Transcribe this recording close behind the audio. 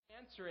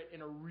answer it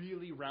in a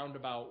really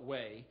roundabout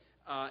way.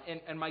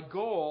 And my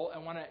goal,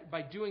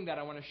 by doing that,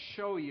 I want to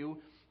show you,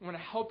 I want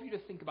to help you to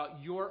think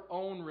about your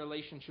own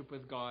relationship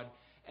with God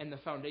and the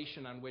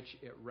foundation on which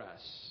it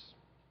rests.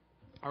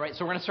 All right,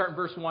 so we're going to start in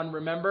verse 1.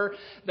 Remember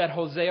that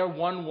Hosea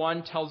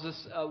 1:1 tells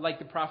us, like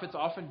the prophets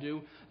often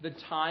do, the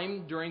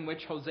time during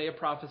which Hosea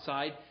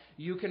prophesied.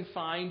 You can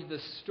find the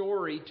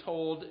story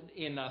told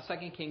in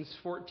 2 Kings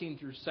 14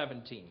 through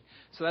 17.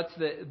 So that's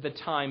the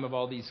time of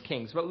all these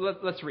kings. But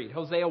let's read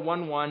Hosea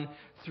 1:1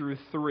 through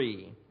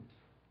 3.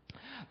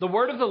 The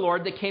word of the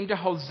Lord that came to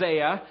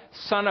Hosea,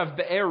 son of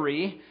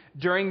Beeri,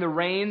 during the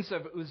reigns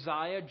of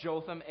Uzziah,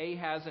 Jotham,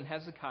 Ahaz, and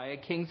Hezekiah,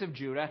 kings of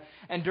Judah,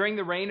 and during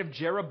the reign of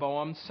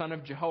Jeroboam, son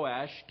of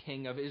Jehoash,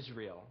 king of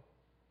Israel.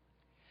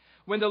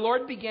 When the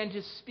Lord began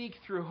to speak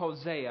through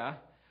Hosea,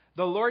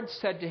 the Lord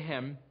said to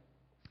him,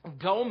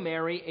 "Go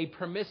marry a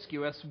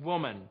promiscuous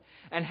woman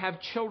and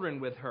have children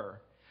with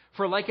her.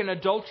 For like an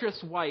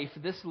adulterous wife,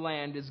 this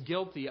land is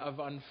guilty of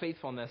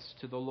unfaithfulness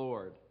to the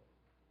Lord."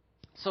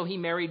 So he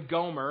married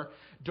Gomer,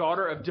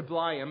 daughter of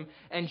Diblaim,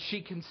 and she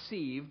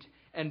conceived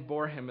and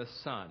bore him a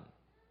son.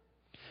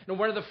 Now,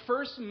 one of the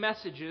first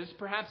messages,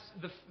 perhaps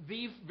the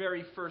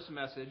very first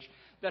message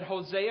that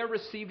Hosea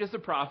received as a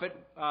prophet,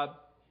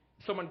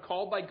 someone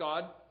called by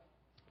God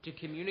to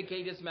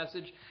communicate his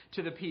message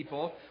to the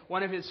people,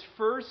 one of his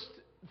first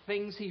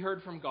things he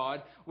heard from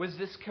God was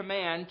this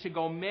command to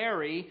go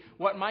marry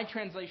what my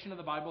translation of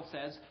the Bible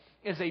says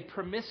is a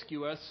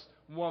promiscuous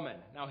woman.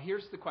 Now,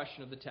 here's the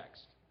question of the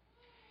text.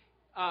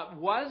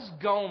 Was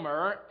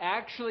Gomer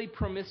actually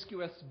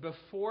promiscuous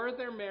before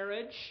their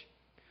marriage,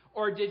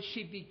 or did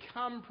she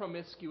become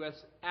promiscuous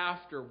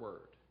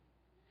afterward?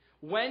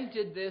 When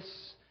did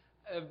this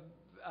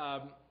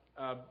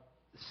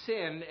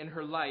sin in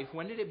her life,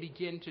 when did it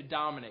begin to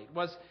dominate?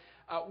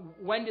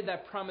 When did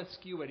that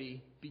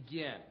promiscuity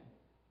begin?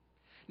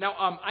 Now,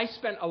 I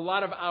spent a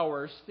lot of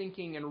hours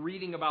thinking and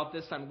reading about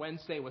this on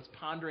Wednesday, was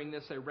pondering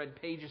this. I read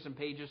pages and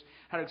pages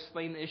how to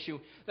explain the issue.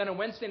 Then on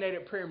Wednesday night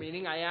at prayer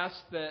meeting, I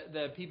asked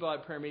the people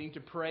at prayer meeting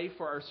to pray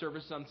for our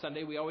service on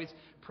Sunday. We always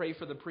pray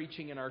for the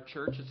preaching in our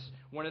church. It's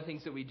one of the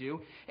things that we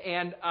do.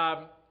 And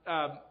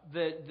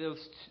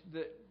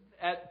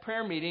at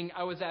prayer meeting,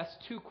 I was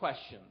asked two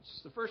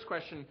questions. The first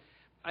question,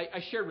 I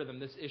shared with them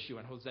this issue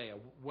in Hosea.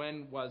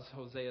 When was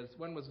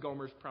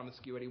Gomer's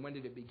promiscuity? When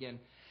did it begin?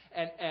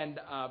 And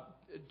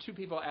two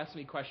people asked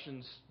me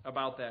questions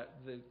about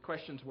that. The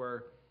questions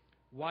were,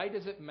 why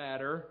does it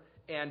matter?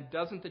 And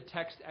doesn't the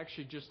text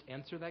actually just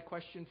answer that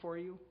question for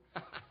you?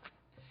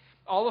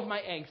 All of my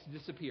angst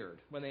disappeared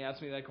when they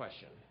asked me that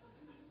question.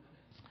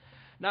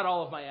 Not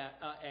all of my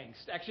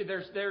angst. Actually,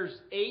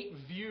 there's 8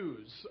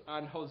 views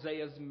on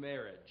Hosea's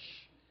marriage.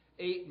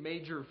 8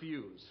 major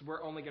views.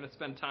 We're only going to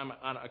spend time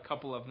on a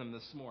couple of them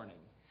this morning.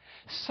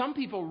 Some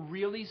people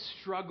really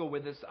struggle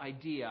with this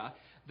idea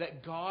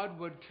that God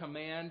would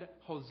command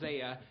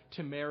Hosea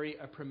to marry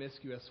a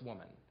promiscuous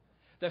woman.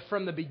 That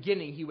from the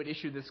beginning he would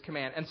issue this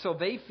command. And so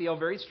they feel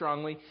very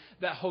strongly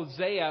that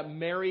Hosea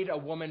married a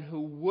woman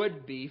who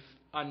would be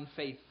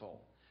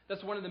unfaithful.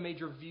 That's one of the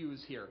major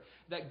views here.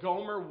 That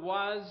Gomer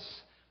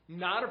was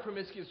not a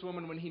promiscuous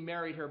woman when he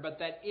married her, but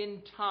that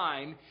in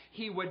time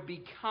she would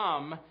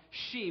become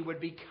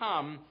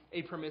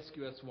a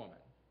promiscuous woman.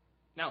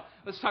 Now,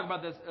 let's talk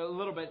about this a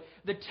little bit.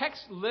 The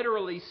text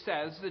literally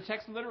says,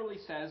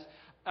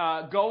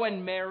 go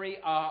and marry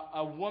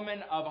a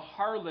woman of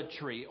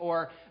harlotry,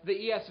 or the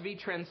ESV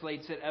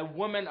translates it, a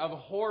woman of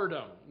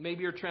whoredom.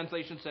 Maybe your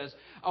translation says,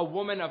 a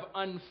woman of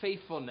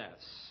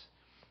unfaithfulness.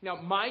 Now,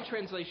 my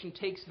translation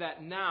takes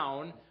that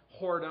noun,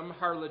 whoredom,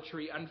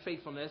 harlotry,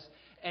 unfaithfulness,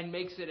 and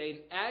makes it an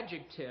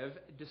adjective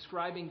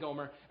describing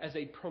Gomer as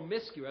a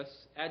promiscuous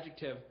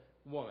adjective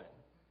woman.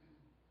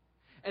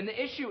 And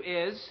the issue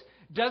is,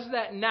 does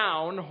that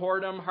noun,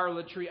 whoredom,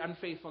 harlotry,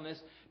 unfaithfulness,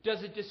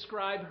 does it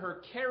describe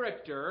her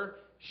character?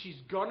 She's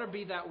going to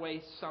be that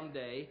way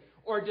someday.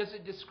 Or does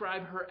it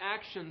describe her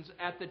actions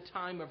at the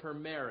time of her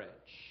marriage?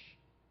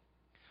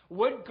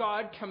 Would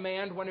God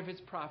command one of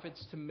his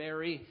prophets to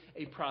marry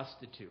a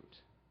prostitute?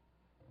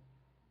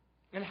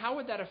 And how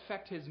would that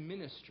affect his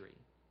ministry?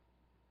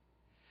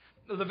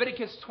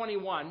 Leviticus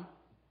 21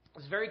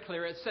 is very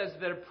clear. It says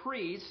that a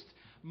priest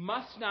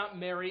must not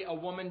marry a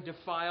woman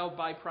defiled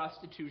by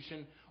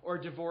prostitution or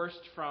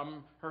divorced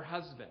from her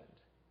husband.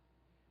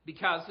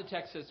 Because the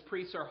text says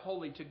priests are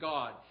holy to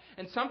God.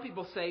 And some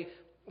people say,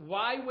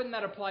 why wouldn't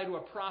that apply to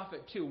a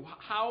prophet too?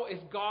 How, if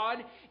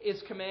God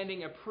is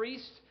commanding a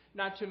priest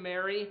not to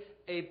marry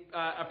a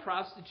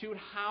prostitute,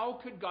 how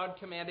could God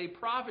command a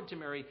prophet to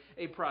marry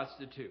a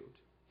prostitute?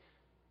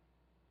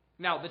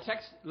 Now, the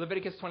text,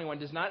 Leviticus 21,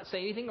 does not say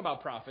anything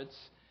about prophets,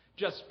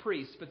 just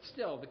priests, but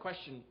still the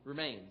question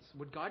remains,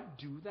 would God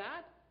do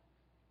that?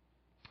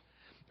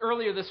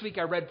 Earlier this week,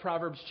 I read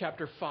Proverbs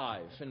chapter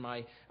 5 in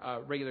my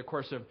regular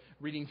course of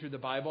reading through the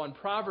Bible. And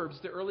Proverbs,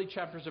 the early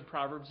chapters of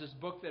Proverbs, this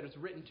book that is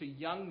written to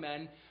young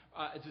men,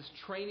 it's this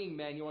training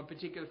manual in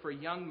particular for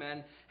young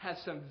men, has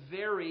some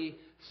very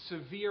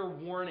severe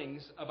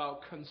warnings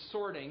about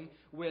consorting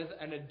with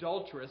an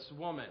adulterous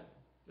woman.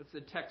 As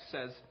the text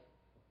says,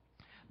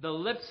 the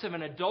lips of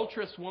an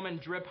adulterous woman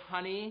drip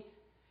honey,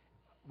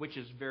 which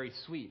is very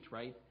sweet,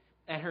 right?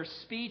 And her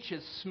speech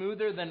is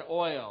smoother than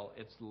oil.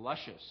 It's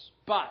luscious.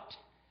 But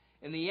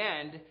in the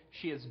end,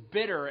 she is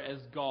bitter as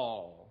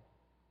gall.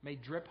 May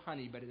drip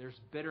honey, but there's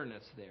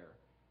bitterness there.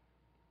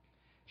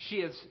 She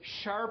is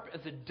sharp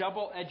as a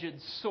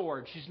double-edged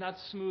sword. She's not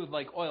smooth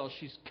like oil.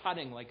 She's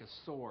cutting like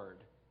a sword.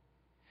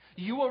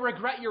 You will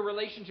regret your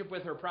relationship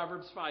with her.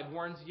 Proverbs 5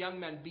 warns young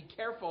men, be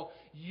careful.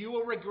 You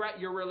will regret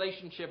your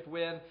relationship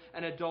with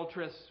an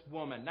adulterous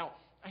woman. Now,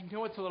 I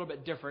know it's a little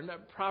bit different.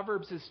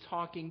 Proverbs is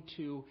talking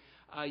to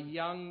a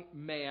young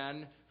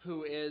man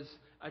who is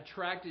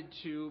attracted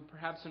to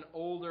perhaps an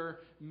older,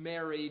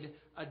 married,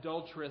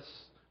 adulterous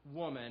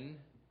woman.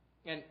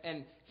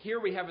 And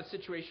here we have a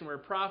situation where a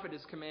prophet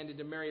is commanded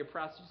to marry a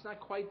prostitute. It's not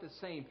quite the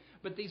same,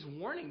 but these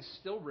warnings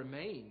still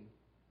remain.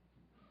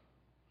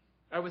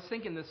 I was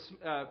thinking this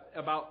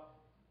about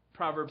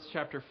Proverbs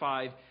chapter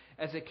 5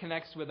 as it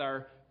connects with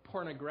our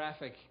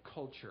pornographic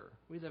culture.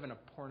 We live in a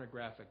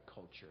pornographic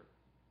culture.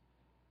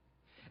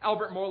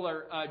 Albert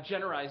Mohler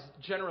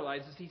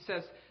generalizes. He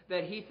says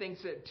that he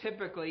thinks that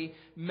typically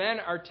men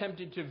are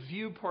tempted to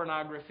view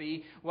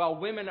pornography while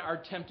women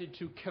are tempted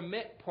to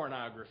commit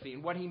pornography.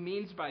 And what he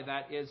means by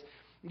that is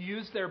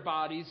use their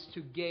bodies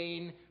to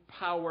gain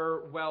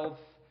power, wealth,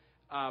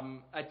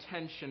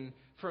 attention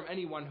from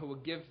anyone who will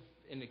give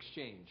in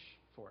exchange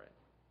for it.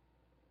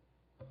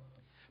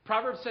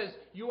 Proverbs says,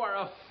 you are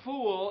a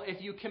fool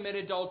if you commit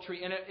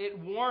adultery, and it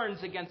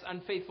warns against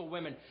unfaithful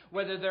women.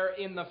 Whether they're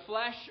in the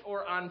flesh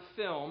or on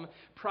film,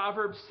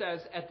 Proverbs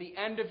says, at the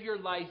end of your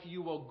life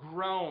you will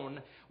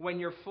groan. When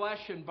your flesh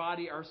and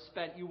body are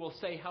spent, you will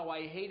say, how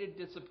I hated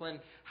discipline,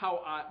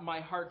 how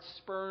my heart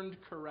spurned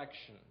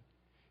correction.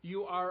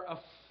 You are a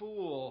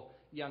fool,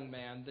 young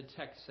man, the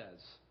text says,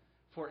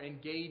 for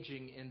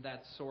engaging in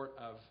that sort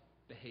of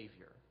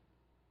behavior.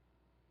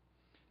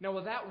 Now,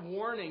 with that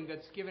warning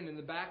that's given in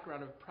the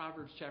background of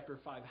Proverbs chapter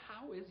 5,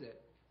 how is it,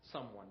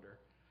 some wonder,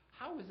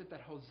 how is it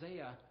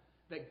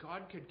that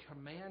God could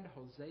command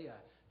Hosea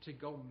to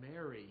go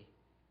marry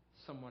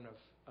someone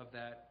of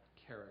that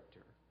character?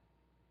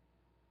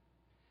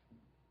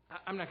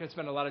 I'm not going to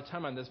spend a lot of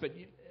time on this, but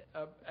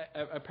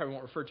I probably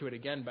won't refer to it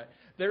again, but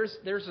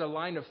there's a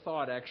line of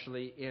thought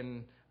actually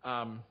in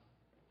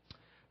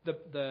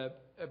the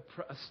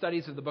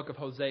studies of the book of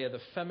Hosea.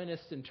 The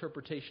feminist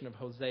interpretation of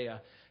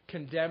Hosea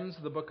condemns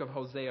the book of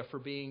Hosea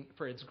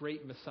for its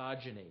great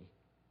misogyny,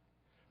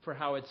 for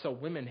how it's so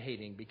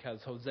women-hating, because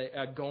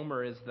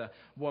Gomer is the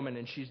woman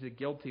and she's the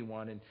guilty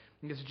one, and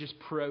this is just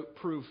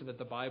proof that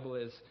the Bible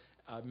is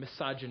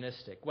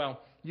misogynistic.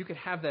 Well, you could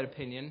have that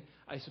opinion,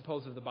 I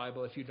suppose, of the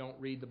Bible if you don't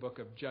read the book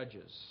of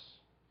Judges,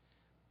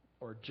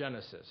 or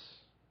Genesis,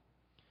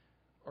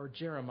 or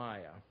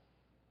Jeremiah,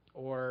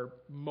 or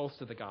most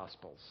of the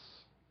Gospels.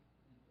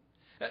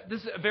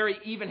 This is very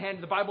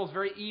even-handed. The Bible is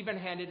very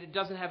even-handed. It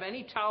doesn't have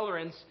any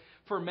tolerance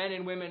for men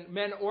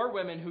or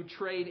women who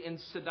trade in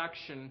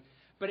seduction.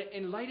 But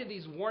in light of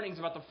these warnings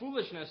about the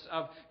foolishness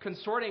of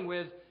consorting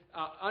with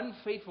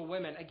unfaithful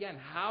women, again,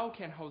 how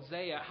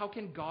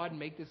can God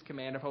make this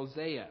command of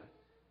Hosea?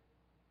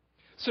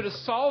 So to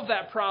solve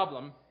that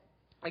problem,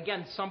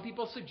 again, some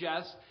people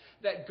suggest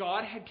that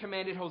God had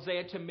commanded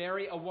Hosea to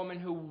marry a woman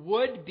who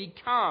would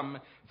become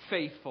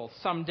faithful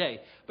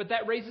someday. But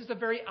that raises a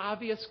very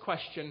obvious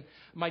question.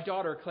 My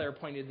daughter Claire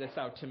pointed this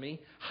out to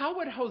me. How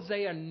would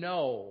Hosea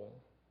know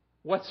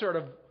what sort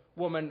of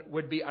woman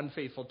would be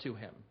unfaithful to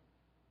him?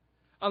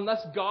 Unless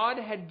God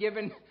had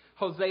given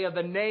Hosea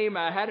the name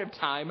ahead of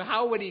time,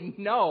 how would he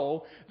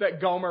know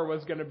that Gomer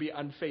was going to be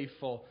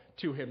unfaithful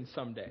to him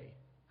someday?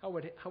 How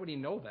would he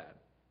know that?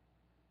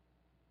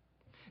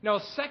 Now,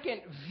 a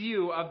second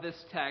view of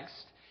this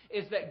text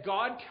is that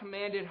God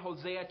commanded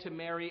Hosea to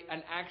marry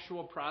an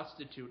actual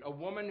prostitute, a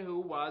woman who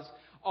was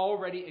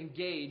already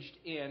engaged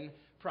in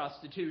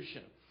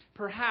prostitution.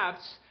 Perhaps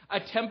a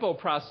temple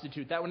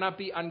prostitute. That would not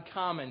be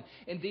uncommon.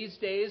 In these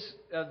days,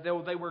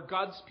 though they were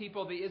God's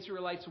people, the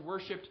Israelites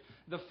worshipped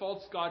the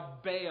false god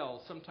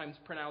Baal, sometimes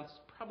pronounced,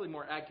 probably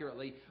more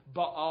accurately,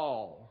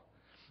 Baal.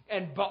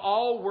 And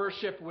Baal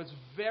worship was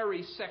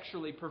very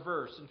sexually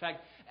perverse. In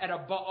fact, at a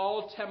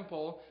Baal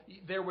temple,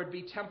 there would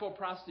be temple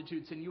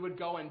prostitutes, and you would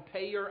go and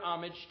pay your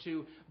homage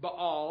to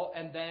Baal,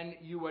 and then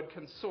you would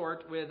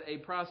consort with a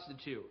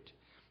prostitute.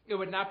 It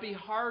would not be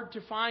hard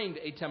to find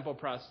a temple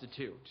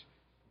prostitute.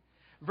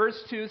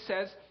 Verse 2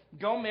 says,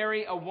 go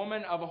marry a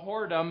woman of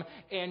whoredom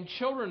and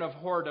children of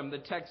whoredom, the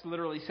text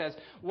literally says.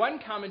 One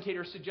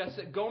commentator suggests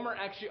that Gomer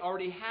actually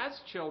already has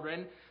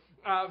children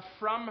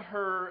from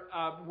her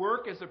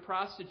work as a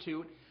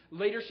prostitute.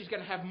 Later, she's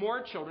going to have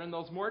more children.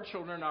 Those more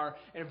children are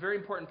a very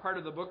important part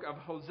of the book of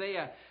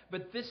Hosea.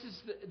 But this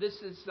is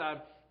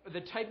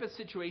the type of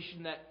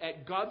situation that,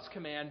 at God's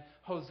command,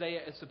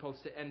 Hosea is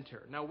supposed to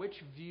enter. Now, which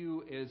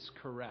view is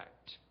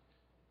correct?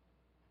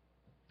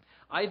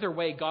 Either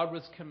way, God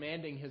was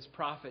commanding his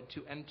prophet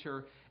to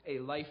enter a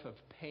life of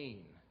pain,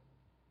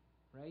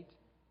 right?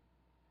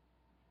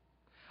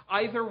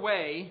 Either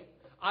way,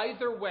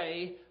 Either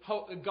way,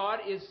 God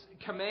is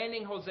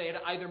commanding Hosea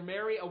to either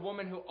marry a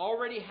woman who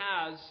already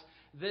has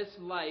this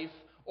life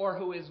or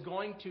who is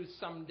going to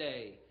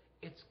someday.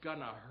 It's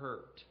gonna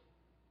hurt.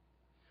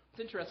 It's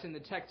interesting in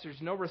the text,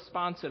 there's no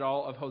response at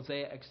all of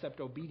Hosea except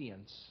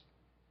obedience.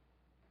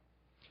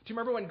 Do you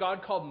remember when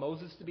God called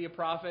Moses to be a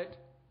prophet?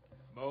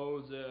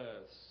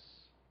 Moses.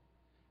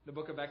 The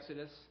book of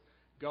Exodus.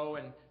 Go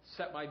and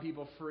set my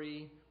people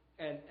free.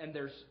 And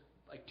there's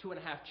like 2.5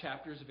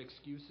 chapters of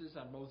excuses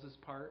on Moses'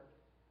 part.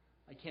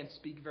 I can't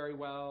speak very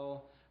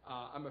well.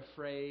 I'm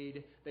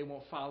afraid they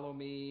won't follow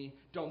me.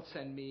 Don't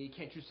send me.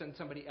 Can't you send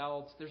somebody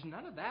else? There's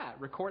none of that.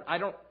 I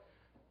don't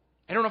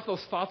know if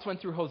those thoughts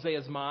went through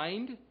Hosea's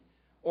mind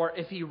or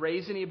if he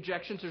raised any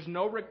objections. There's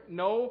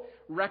no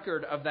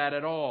record of that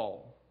at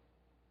all.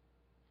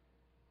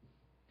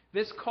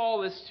 This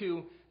call is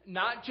to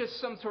not just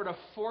some sort of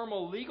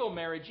formal legal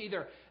marriage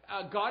either.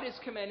 God is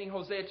commanding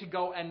Hosea to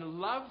go and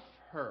love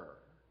her.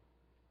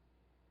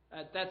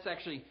 That's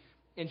actually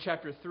in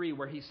chapter 3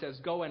 where he says,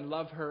 go and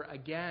love her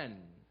again.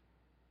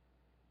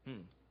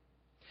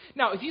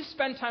 Now, if you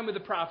spend time with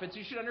the prophets,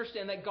 you should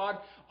understand that God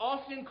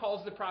often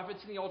calls the prophets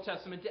in the Old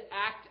Testament to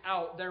act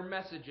out their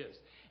messages.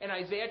 In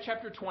Isaiah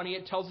chapter 20,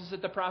 it tells us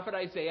that the prophet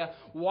Isaiah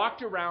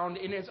walked around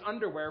in his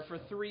underwear for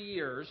 3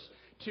 years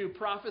to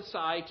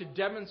prophesy, to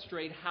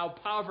demonstrate how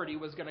poverty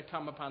was going to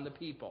come upon the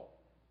people.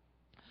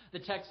 The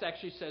text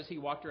actually says he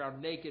walked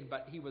around naked,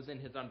 but he was in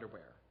his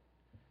underwear.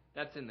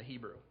 That's in the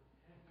Hebrew.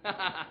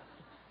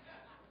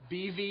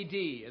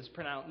 BVD is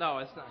pronounced. No,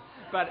 it's not.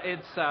 But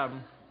it's...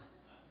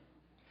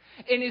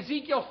 In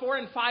Ezekiel 4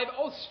 and 5,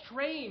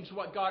 strange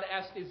what God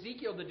asked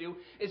Ezekiel to do.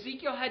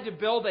 Ezekiel had to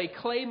build a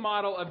clay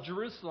model of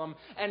Jerusalem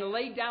and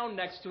lay down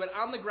next to it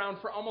on the ground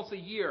for almost a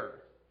year.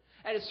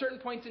 At certain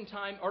points in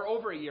time, or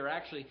over a year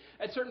actually,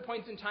 at certain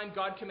points in time,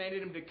 God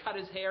commanded him to cut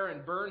his hair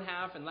and burn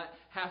half and let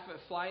half of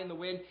it fly in the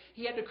wind.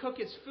 He had to cook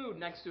his food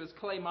next to his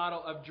clay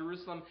model of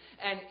Jerusalem,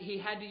 and he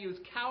had to use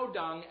cow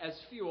dung as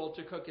fuel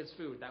to cook his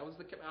food. That was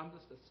the command.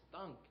 This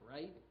stunk,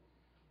 right?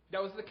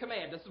 That was the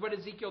command. This is what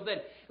Ezekiel did.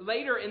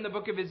 Later in the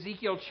book of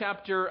Ezekiel,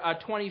 chapter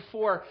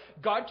 24,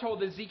 God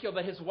told Ezekiel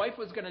that his wife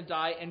was going to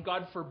die, and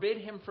God forbid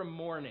him from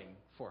mourning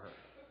for her.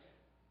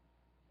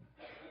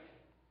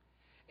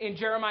 In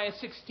Jeremiah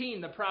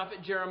 16, the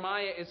prophet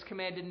Jeremiah is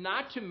commanded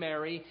not to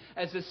marry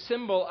as a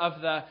symbol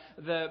of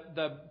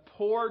the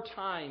poor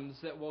times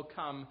that will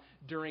come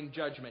during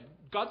judgment.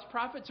 God's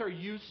prophets are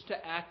used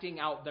to acting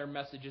out their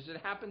messages.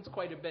 It happens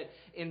quite a bit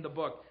in the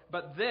book.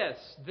 But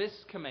this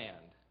command,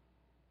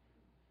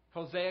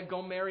 Hosea,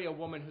 go marry a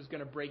woman who's going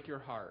to break your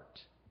heart.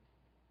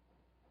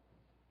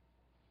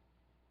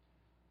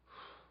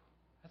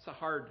 That's a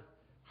hard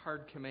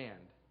command.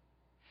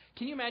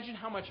 Can you imagine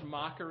how much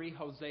mockery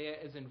Hosea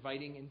is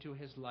inviting into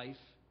his life?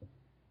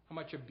 How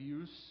much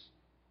abuse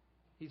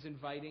he's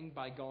inviting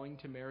by going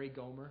to marry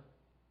Gomer?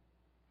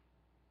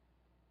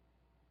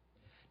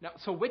 Now,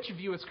 so which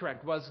view is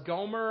correct? Was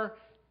Gomer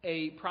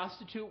a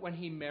prostitute when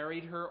he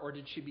married her, or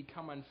did she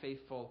become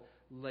unfaithful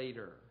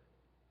later?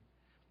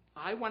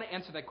 I want to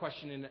answer that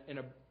question in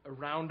a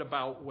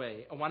roundabout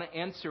way. I want to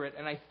answer it,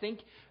 and I think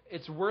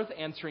it's worth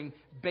answering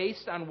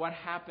based on what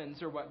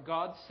happens or what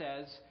God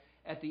says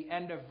at the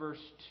end of verse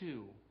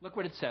 2. Look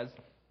what it says.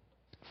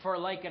 For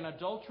like an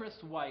adulterous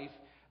wife,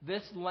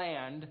 this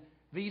land,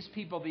 these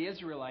people, the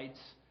Israelites,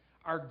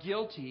 are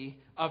guilty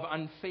of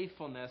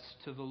unfaithfulness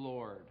to the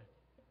Lord.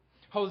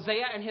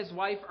 Hosea and his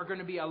wife are going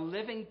to be a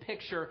living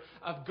picture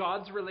of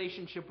God's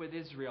relationship with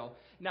Israel.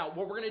 Now,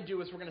 what we're going to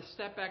do is we're going to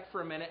step back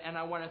for a minute, and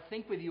I want to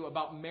think with you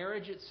about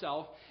marriage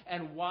itself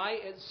and why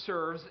it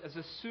serves as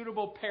a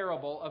suitable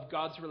parable of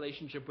God's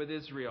relationship with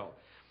Israel.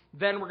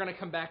 Then we're going to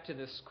come back to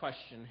this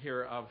question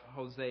here of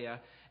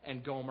Hosea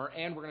and Gomer,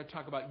 and we're going to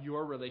talk about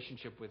your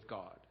relationship with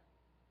God.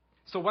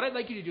 So what I'd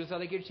like you to do is I'd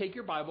like you to take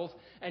your Bibles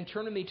and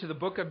turn with me to the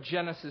book of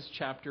Genesis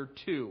chapter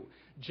 2.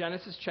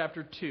 Genesis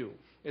chapter 2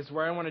 is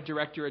where I want to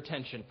direct your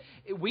attention.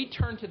 We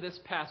turn to this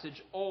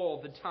passage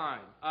all the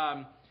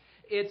time.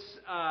 It's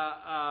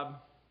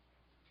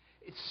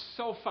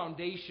so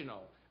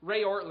foundational.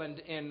 Ray Ortlund,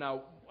 in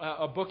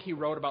a book he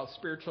wrote about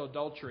spiritual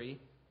adultery,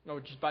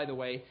 which is, by the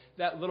way,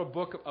 that little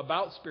book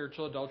about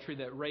spiritual adultery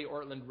that Ray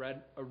Ortlund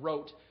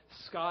wrote,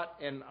 Scott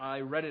and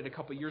I read it a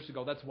couple years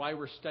ago. That's why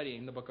we're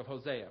studying the book of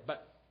Hosea.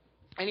 But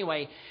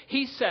anyway,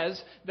 he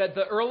says that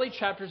the early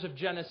chapters of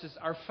Genesis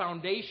are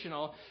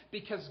foundational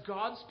because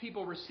God's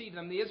people received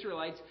them. The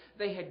Israelites,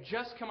 they had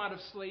just come out of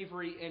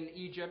slavery in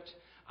Egypt.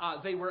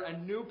 They were a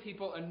new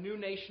people, a new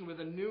nation with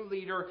a new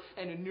leader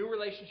and a new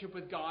relationship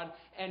with God.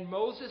 And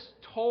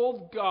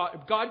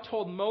God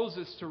told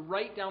Moses to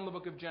write down the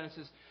book of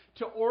Genesis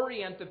to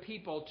orient the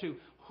people to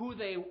who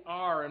they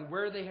are and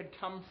where they had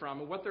come from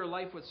and what their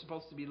life was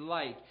supposed to be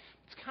like.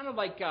 It's kind of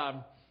like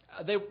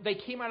they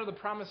came out of the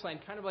promised land,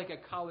 kind of like a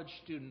college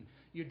student.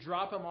 You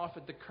drop them off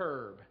at the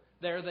curb.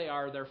 There they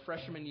are, their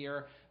freshman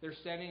year. They're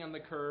standing on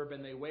the curb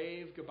and they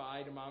wave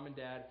goodbye to mom and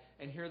dad.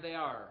 And here they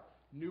are,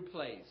 new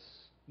place,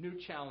 new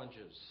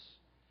challenges,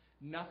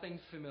 nothing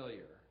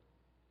familiar.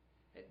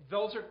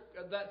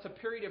 That's a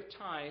period of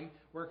time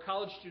where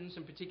college students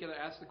in particular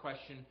ask the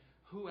question,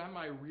 who am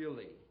I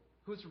really?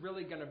 Who's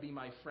really going to be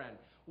my friend?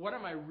 What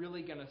am I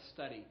really going to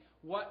study?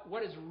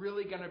 What is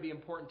really going to be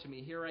important to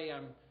me? Here I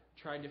am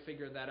trying to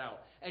figure that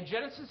out. And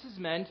Genesis is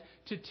meant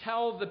to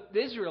tell the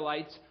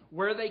Israelites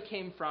where they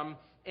came from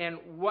and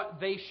what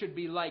they should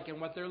be like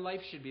and what their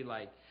life should be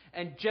like.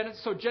 And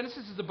so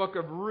Genesis is a book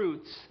of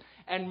roots,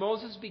 and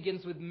Moses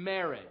begins with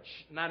marriage.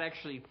 Not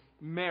actually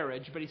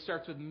marriage, but he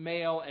starts with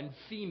male and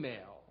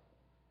female.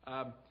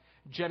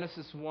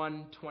 Genesis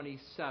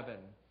 1:27.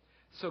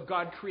 So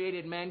God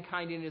created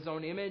mankind in his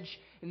own image.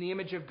 In the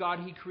image of God,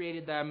 he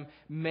created them,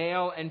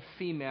 male and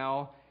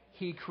female.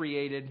 He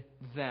created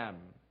them.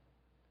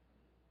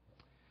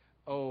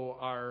 Oh,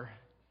 our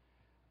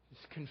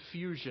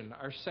confusion,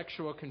 our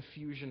sexual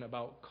confusion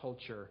about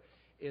culture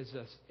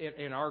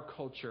in our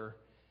culture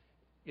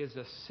is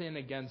a sin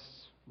against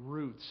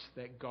roots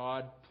that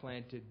God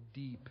planted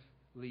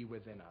deeply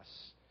within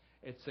us.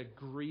 It's a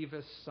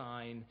grievous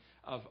sign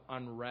of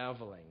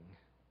unraveling.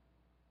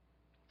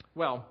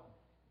 Well,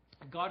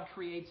 God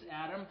creates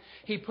Adam.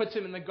 He puts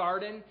him in the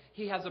garden.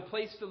 He has a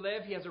place to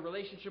live. He has a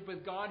relationship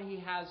with God. He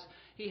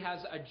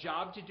has a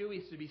job to do.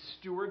 He's to be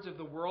stewards of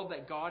the world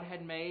that God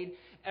had made.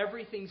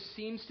 Everything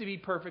seems to be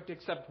perfect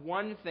except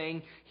one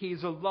thing.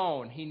 He's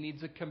alone. He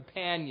needs a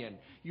companion.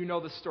 You know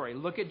the story.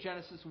 Look at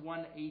Genesis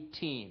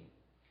 1:18.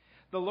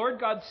 The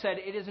Lord God said,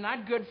 "It is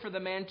not good for the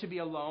man to be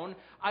alone.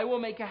 I will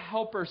make a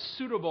helper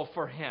suitable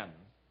for him."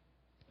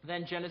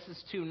 Then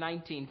Genesis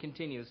 2:19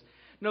 continues.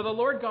 Now the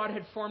Lord God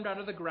had formed out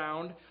of the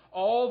ground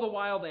all the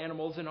wild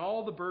animals and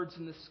all the birds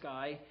in the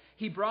sky.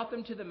 He brought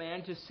them to the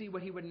man to see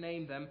what he would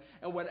name them,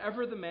 and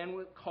whatever the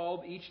man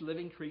called each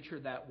living creature,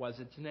 that was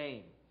its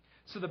name.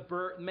 So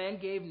the man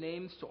gave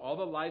names to all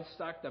the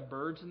livestock, the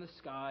birds in the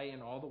sky,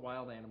 and all the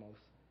wild animals.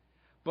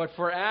 But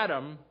for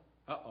Adam,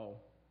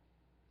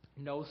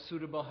 no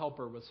suitable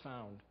helper was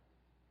found.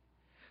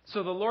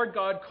 So the Lord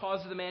God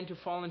caused the man to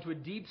fall into a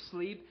deep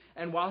sleep,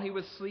 and while he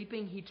was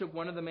sleeping, he took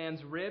one of the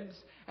man's ribs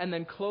and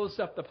then closed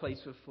up the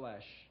place with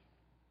flesh.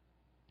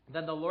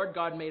 Then the Lord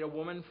God made a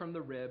woman from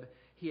the rib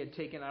he had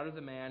taken out of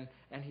the man,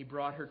 and he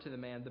brought her to the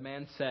man. The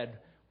man said,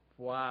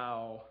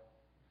 "Wow,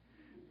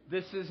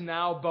 this is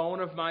now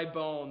bone of my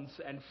bones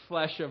and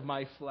flesh of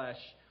my flesh.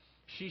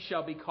 She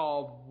shall be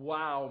called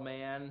Wow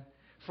Man,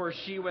 for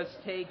she was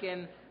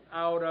taken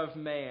out of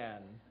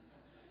man."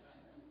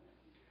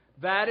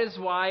 That is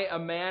why a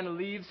man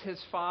leaves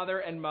his father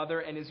and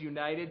mother and is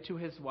united to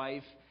his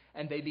wife,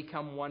 and they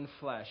become one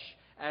flesh.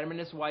 Adam and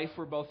his wife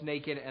were both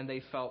naked, and they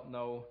felt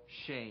no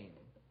shame.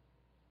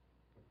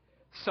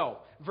 So,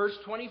 verse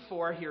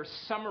 24 here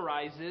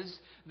summarizes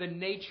the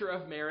nature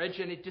of marriage,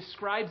 and it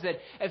describes it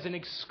as an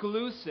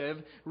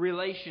exclusive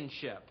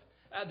relationship.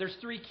 There's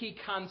three key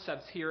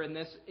concepts here in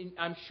this.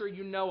 I'm sure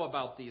you know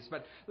about these,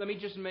 but let me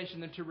just mention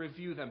them to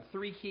review them.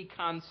 Three key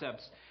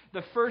concepts.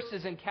 The first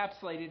is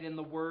encapsulated in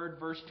the word,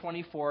 verse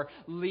 24,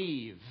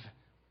 leave.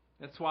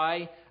 That's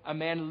why a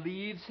man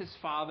leaves his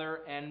father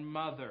and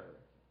mother.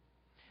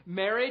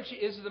 Marriage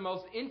is the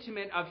most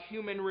intimate of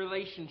human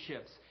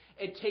relationships.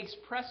 It takes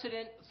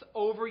precedence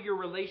over your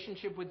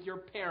relationship with your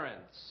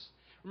parents.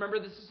 Remember,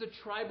 this is a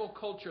tribal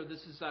culture.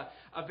 This is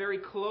a very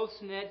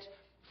close-knit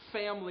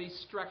family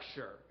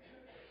structure.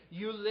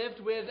 You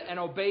lived with and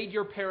obeyed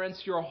your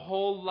parents your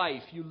whole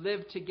life. You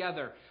lived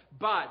together.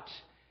 But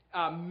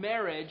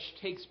marriage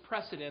takes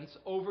precedence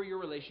over your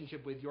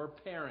relationship with your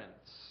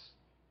parents.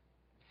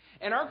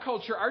 In our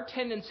culture, our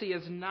tendency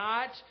is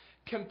not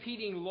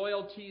competing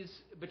loyalties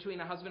between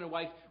a husband and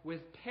wife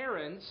with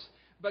parents,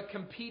 but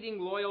competing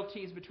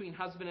loyalties between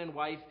husband and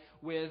wife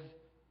with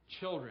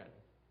children.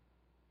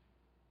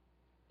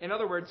 In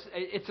other words,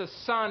 it's a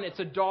son, it's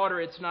a daughter,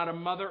 it's not a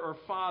mother or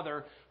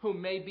father who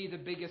may be the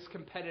biggest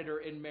competitor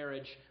in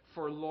marriage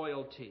for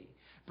loyalty.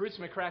 Bruce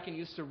McCracken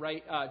used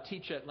to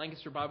teach at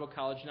Lancaster Bible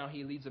College. Now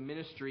he leads a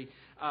ministry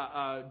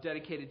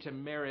dedicated to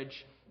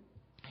marriage.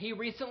 He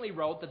recently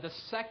wrote that the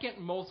second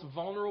most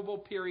vulnerable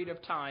period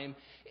of time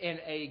in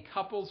a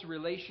couple's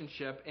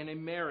relationship, in a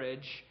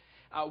marriage,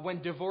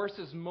 when divorce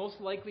is most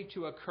likely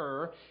to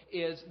occur,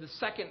 is the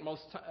second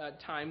most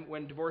time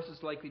when divorce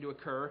is likely to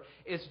occur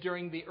is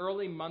during the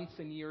early months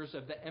and years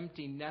of the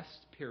empty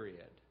nest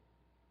period.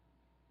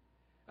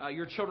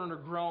 Your children are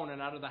grown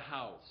and out of the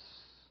house.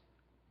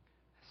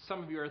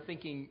 Some of you are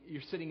thinking,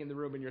 you're sitting in the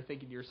room and you're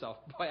thinking to yourself,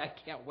 boy, I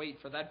can't wait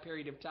for that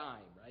period of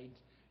time, right?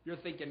 You're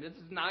thinking, this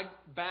is not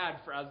bad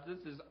for us. This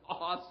is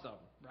awesome,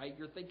 right?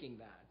 You're thinking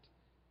that.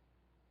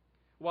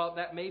 Well,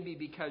 that may be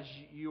because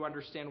you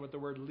understand what the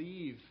word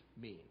leave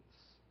means.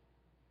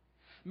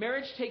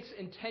 Marriage takes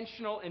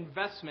intentional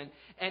investment,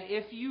 and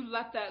if you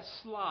let that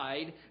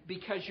slide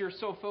because you're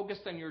so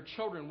focused on your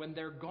children, when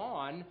they're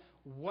gone,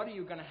 what are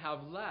you going to have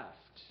left?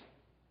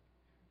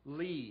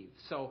 Leave.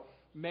 So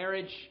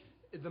marriage,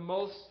 the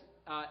most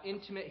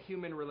intimate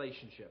human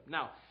relationship.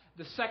 Now,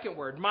 the second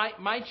word,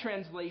 my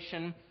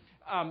translation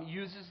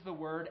uses the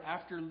word,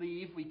 after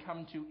leave, we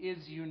come to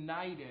is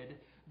united.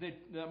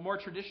 The more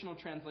traditional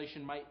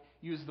translation might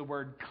use the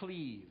word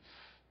cleave.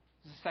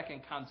 This is the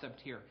second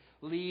concept here.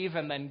 Leave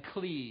and then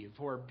cleave,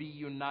 or be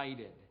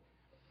united.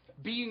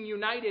 Being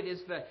united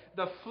is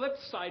the flip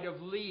side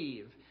of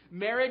leave.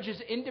 Marriage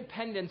is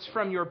independence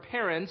from your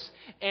parents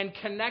and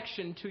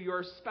connection to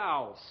your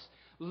spouse.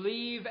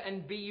 Leave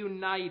and be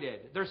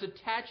united. There's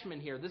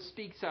attachment here. This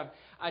speaks of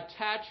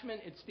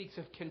attachment. It speaks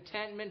of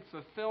contentment,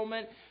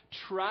 fulfillment,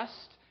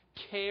 trust,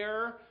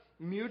 care,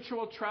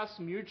 mutual trust,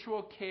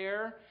 mutual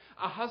care.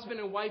 A husband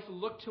and wife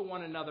look to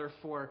one another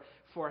for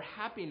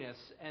happiness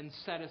and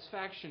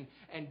satisfaction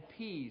and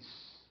peace.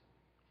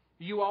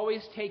 You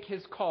always take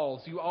his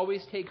calls. You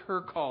always take her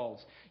calls.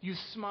 You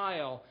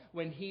smile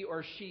when he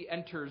or she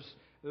enters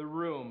the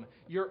room.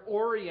 You're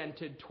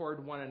oriented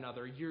toward one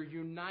another. You're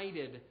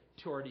united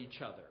toward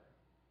each other.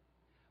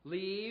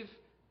 Leave,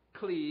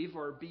 cleave,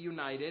 or be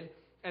united.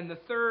 And the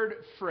third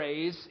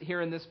phrase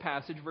here in this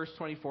passage, verse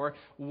 24,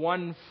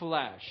 one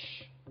flesh.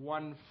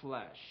 One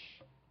flesh.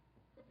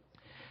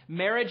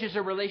 Marriage is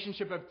a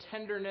relationship of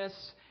tenderness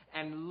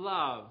and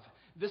love.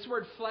 This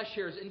word flesh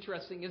here is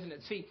interesting, isn't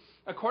it? See,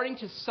 according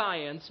to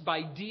science,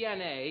 by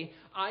DNA,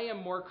 I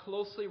am more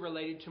closely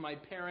related to my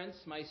parents,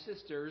 my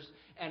sisters,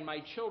 and my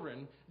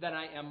children than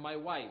I am my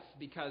wife,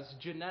 because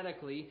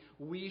genetically,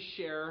 we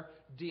share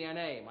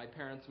DNA. My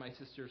parents, my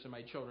sisters, and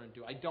my children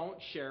do. I don't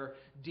share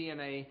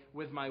DNA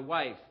with my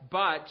wife,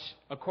 but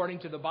according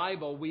to the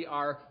Bible, we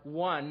are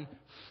one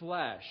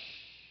flesh,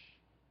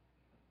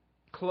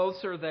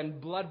 closer than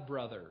blood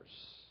brothers.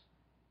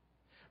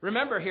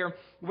 Remember here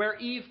where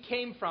Eve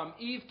came from.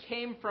 Eve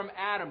came from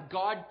Adam.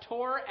 God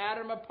tore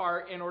Adam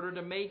apart in order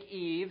to make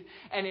Eve,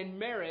 and in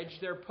marriage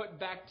they're put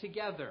back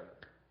together.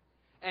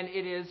 And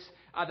it is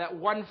that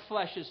one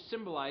flesh is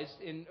symbolized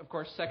in, of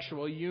course,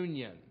 sexual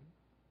union.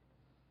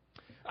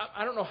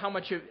 I don't know how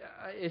much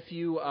if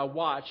you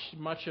watched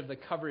much of the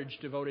coverage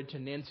devoted to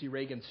Nancy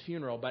Reagan's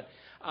funeral, but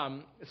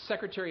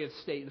Secretary of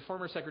State, the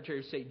former Secretary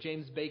of State,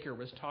 James Baker,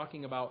 was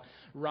talking about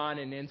Ron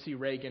and Nancy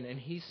Reagan, and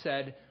he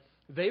said,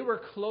 they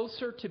were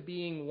closer to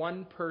being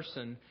one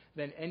person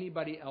than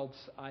anybody else,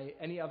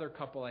 any other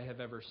couple I have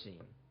ever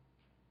seen.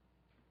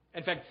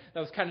 In fact, that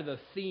was kind of the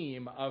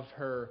theme of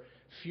her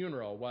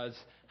funeral, was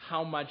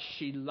how much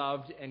she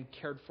loved and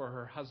cared for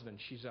her husband.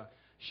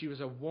 She was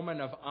a woman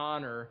of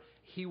honor.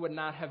 He would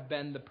not have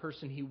been the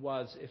person he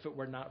was if it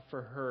were not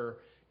for her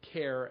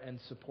care and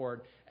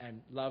support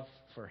and love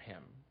for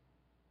him.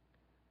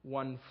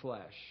 One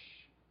flesh.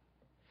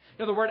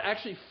 Now, the word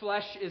actually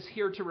flesh is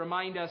here to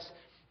remind us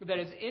that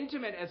as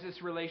intimate as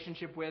this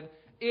relationship it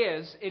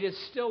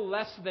is still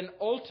less than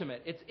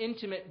ultimate. It's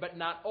intimate but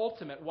not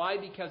ultimate. Why?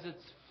 Because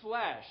it's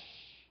flesh.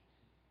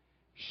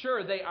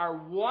 Sure, they are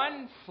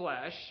one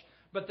flesh,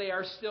 but they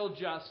are still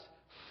just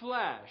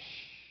flesh.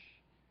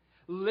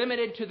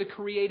 Limited to the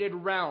created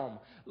realm.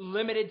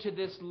 Limited to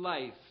this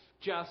life.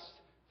 Just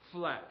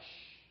flesh.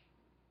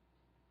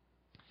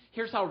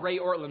 Here's how Ray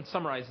Ortlund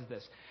summarizes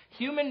this.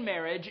 Human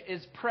marriage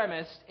is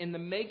premised in the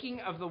making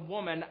of the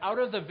woman out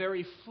of the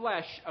very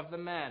flesh of the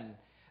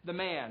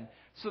man,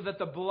 so that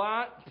the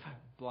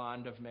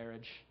blonde of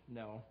marriage,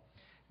 no,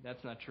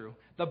 that's not true.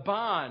 The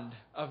bond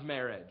of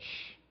marriage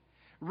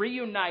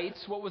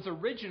reunites what was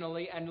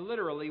originally and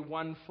literally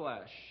one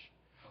flesh.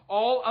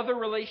 All other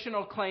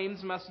relational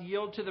claims must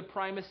yield to the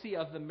primacy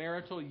of the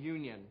marital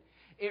union.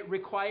 It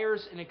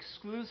requires an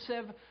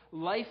exclusive,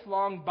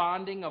 lifelong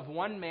bonding of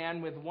one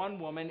man with one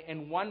woman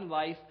in one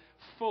life,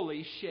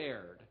 fully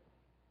shared.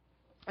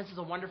 This is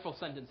a wonderful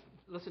sentence.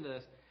 Listen to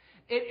this.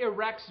 It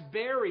erects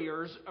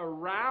barriers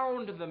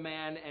around the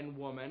man and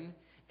woman,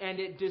 and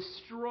it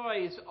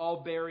destroys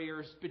all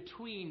barriers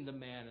between the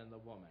man and the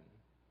woman.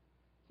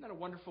 Isn't that a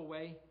wonderful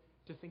way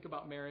to think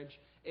about marriage?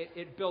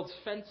 It builds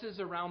fences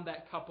around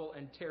that couple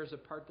and tears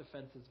apart the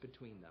fences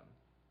between them.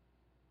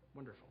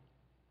 Wonderful.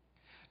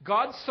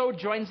 God so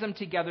joins them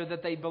together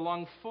that they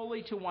belong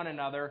fully to one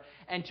another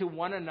and to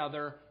one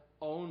another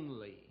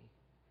only.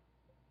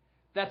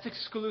 That's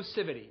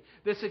exclusivity.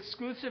 This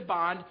exclusive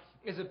bond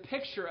is a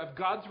picture of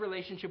God's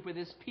relationship with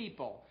his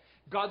people.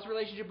 God's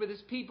relationship with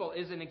his people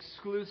is an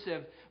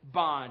exclusive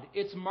bond.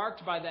 It's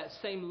marked by that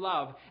same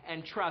love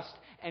and trust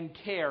and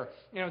care.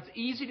 You know, it's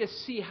easy to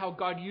see how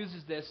God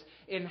uses this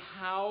in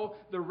how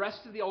the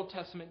rest of the Old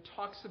Testament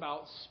talks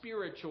about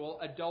spiritual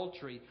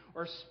adultery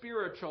or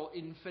spiritual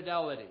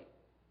infidelity.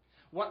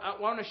 I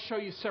want to show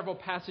you several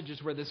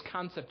passages where this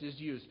concept is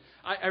used.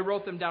 I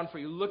wrote them down for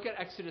you. Look at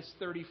Exodus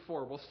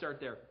 34. We'll start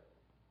there.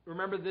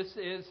 Remember, this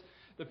is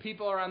the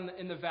people are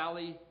in the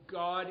valley.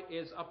 God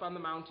is up on the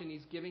mountain.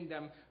 He's giving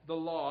them the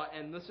law.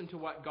 And listen to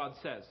what God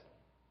says.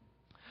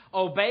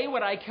 Obey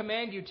what I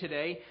command you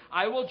today.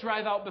 I will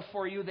drive out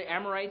before you the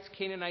Amorites,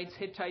 Canaanites,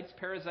 Hittites,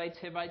 Perizzites,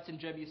 Hivites, and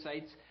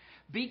Jebusites.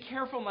 Be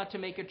careful not to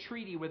make a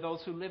treaty with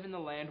those who live in the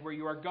land where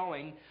you are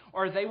going,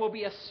 or they will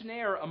be a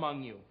snare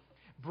among you.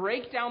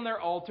 Break down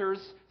their altars,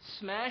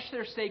 smash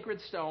their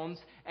sacred stones,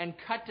 and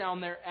cut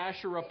down their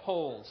Asherah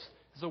poles.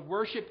 It's a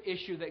worship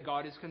issue that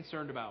God is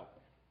concerned about.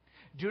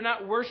 Do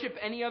not worship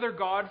any other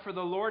God, for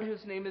the Lord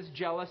whose name is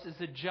jealous is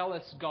a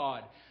jealous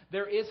God.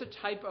 There is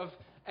a type of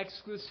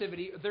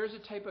exclusivity. There's a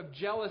type of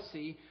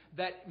jealousy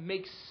that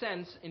makes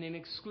sense in an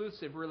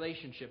exclusive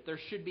relationship. There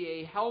should be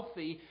a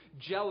healthy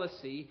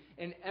jealousy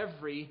in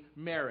every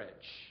marriage.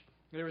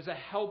 There is a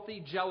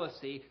healthy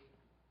jealousy.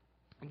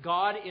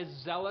 God is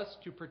zealous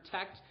to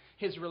protect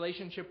his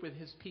relationship with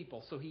his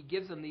people, so he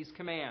gives them these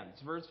commands.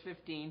 Verse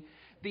 15,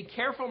 be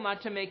careful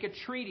not to make a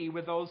treaty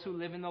with those who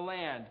live in the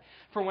land,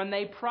 for when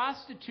they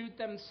prostitute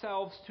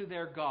themselves to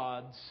their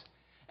gods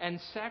and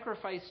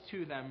sacrifice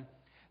to them,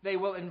 they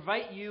will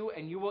invite you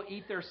and you will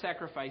eat their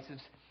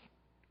sacrifices.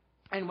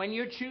 And when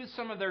you choose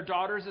some of their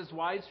daughters as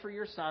wives for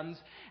your sons,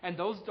 and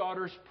those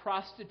daughters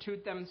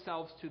prostitute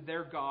themselves to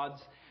their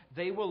gods,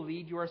 they will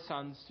lead your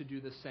sons to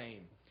do the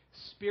same.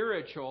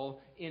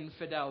 Spiritual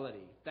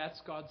infidelity. That's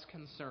God's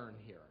concern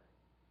here.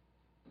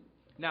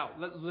 Now,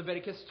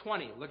 Leviticus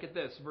 20. Look at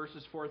this,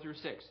 verses 4 through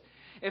 6.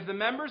 If the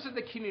members of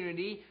the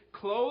community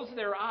close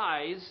their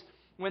eyes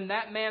when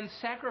that man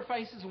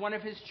sacrifices one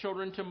of his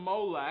children to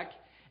Molech,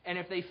 and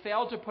if they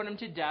fail to put him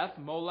to death,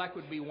 Molech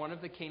would be one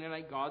of the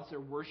Canaanite gods. They're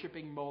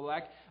worshiping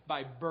Molech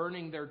by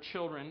burning their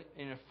children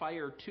in a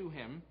fire to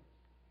him.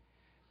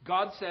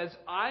 God says,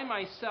 I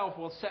myself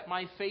will set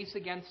my face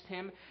against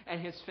him and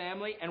his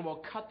family and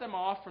will cut them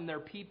off from their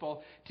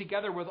people,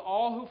 together with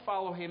all who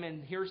follow him.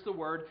 And here's the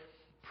word,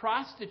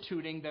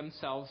 prostituting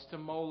themselves to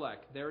Molech.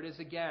 There it is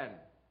again.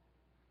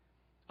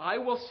 I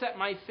will set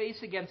my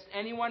face against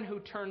anyone who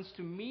turns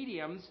to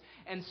mediums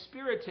and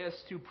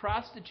spiritists to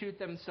prostitute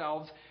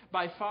themselves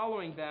by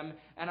following them,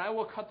 and I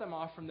will cut them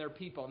off from their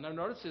people. Now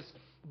notice this,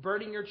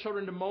 burning your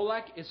children to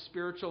Molech is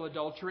spiritual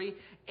adultery,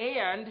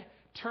 and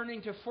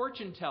turning to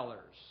fortune tellers,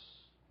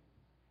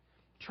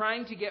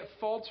 trying to get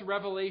false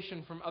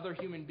revelation from other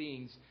human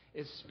beings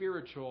is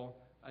spiritual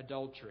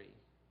adultery.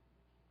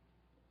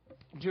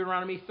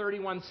 Deuteronomy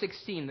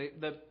 31:16,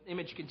 the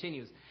image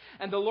continues.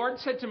 And the Lord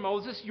said to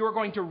Moses, you are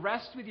going to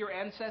rest with your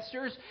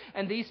ancestors,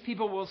 and these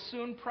people will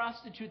soon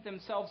prostitute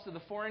themselves to the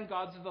foreign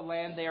gods of the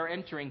land they are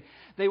entering.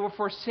 They will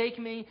forsake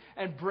me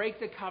and break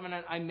the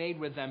covenant I made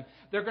with them.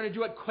 They're going to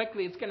do it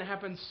quickly. It's going to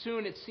happen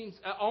soon. It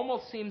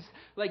almost seems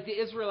like the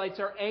Israelites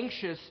are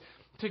anxious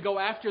to go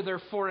after their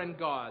foreign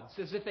gods,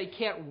 as if they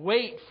can't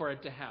wait for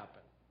it to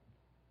happen.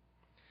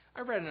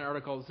 I read an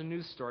article, it was a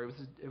news story,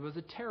 it was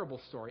a terrible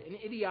story, an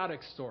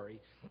idiotic story,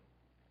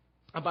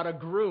 about a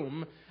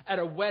groom at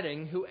a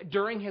wedding who,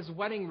 during his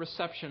wedding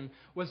reception,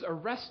 was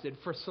arrested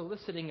for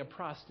soliciting a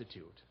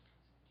prostitute.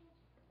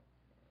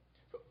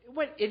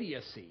 What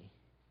idiocy.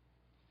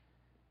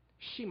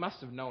 She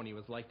must have known he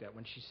was like that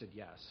when she said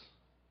yes.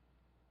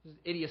 There's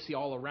idiocy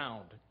all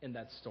around in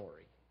that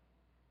story.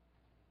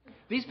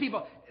 These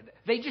people,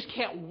 they just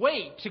can't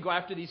wait to go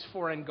after these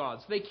foreign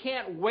gods. They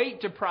can't wait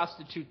to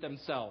prostitute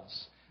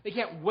themselves. They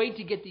can't wait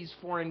to get these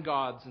foreign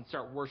gods and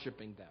start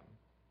worshiping them.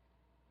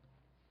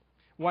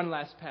 One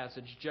last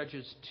passage,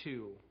 Judges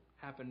 2,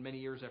 happened many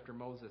years after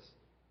Moses.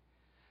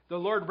 The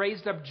Lord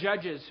raised up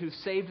judges who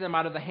saved them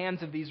out of the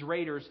hands of these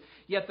raiders,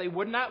 yet they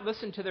would not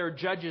listen to their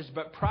judges,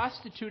 but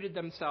prostituted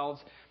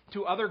themselves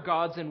to other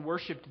gods and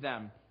worshipped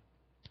them.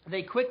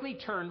 They quickly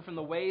turned from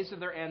the ways of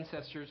their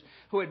ancestors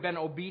who had been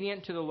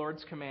obedient to the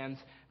Lord's commands.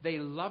 They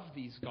loved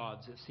these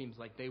gods, it seems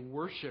like. They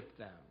worshiped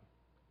them.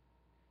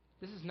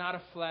 This is not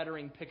a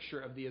flattering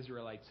picture of the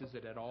Israelites, is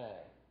it at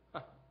all?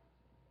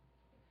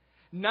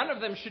 None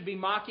of them should be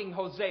mocking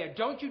Hosea.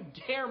 Don't you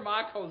dare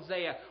mock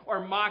Hosea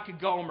or mock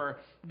Gomer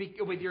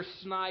with your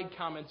snide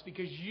comments,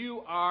 because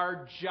you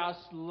are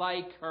just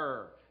like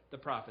her, the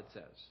prophet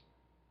says.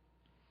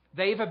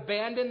 They've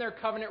abandoned their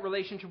covenant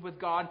relationship with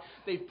God.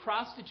 They've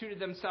prostituted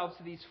themselves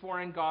to these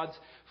foreign gods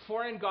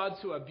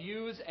who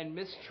abuse and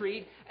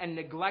mistreat and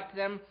neglect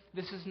them.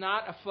 This is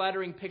not a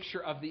flattering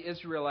picture of the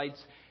Israelites.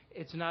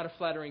 It's not a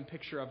flattering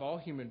picture of all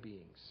human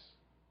beings.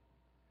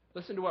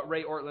 Listen to what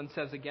Ray Ortlund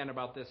says again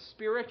about this.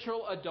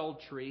 Spiritual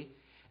adultery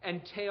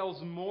entails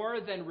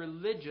more than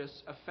religious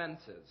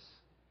offenses.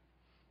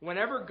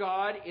 Whenever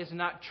God is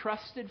not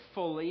trusted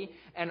fully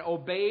and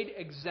obeyed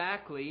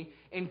exactly,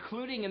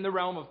 including in the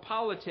realm of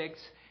politics,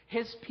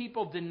 his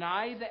people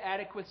deny the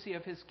adequacy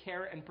of his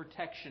care and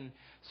protection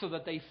so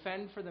that they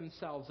fend for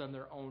themselves on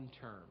their own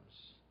terms.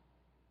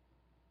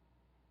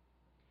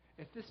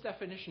 If this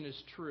definition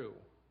is true,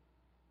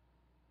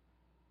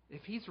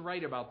 if he's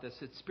right about this,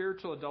 that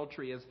spiritual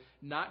adultery is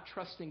not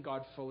trusting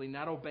God fully,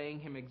 not obeying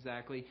him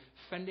exactly,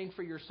 fending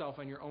for yourself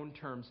on your own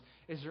terms,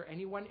 is there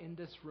anyone in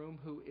this room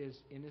who is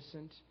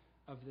innocent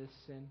of this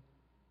sin?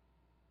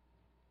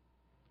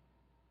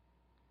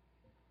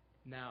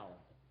 Now,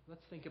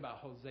 let's think about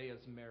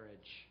Hosea's marriage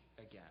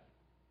again.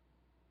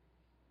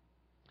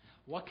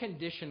 What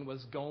condition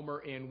was Gomer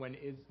in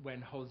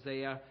when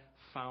Hosea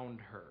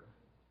found her?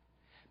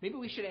 Maybe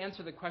we should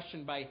answer the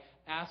question by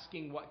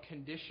asking what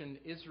condition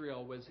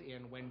Israel was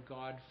in when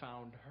God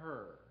found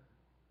her.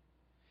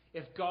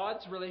 If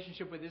God's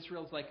relationship with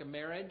Israel is like a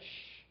marriage,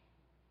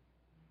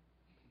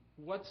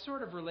 what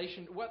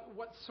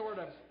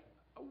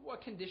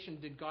condition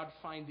did God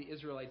find the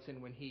Israelites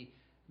in when he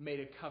made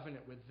a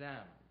covenant with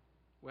them?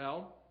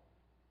 Well,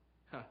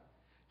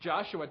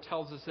 Joshua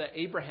tells us that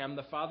Abraham,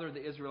 the father of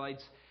the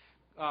Israelites,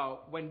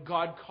 when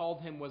God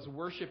called him was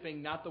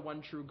worshiping not the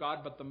one true God,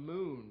 but the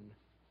moon.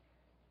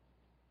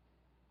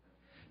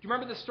 Do you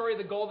remember the story of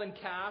the golden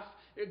calf?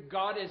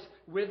 God is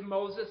with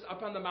Moses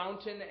up on the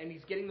mountain, and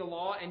he's getting the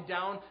law, and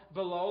down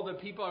below the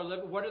people are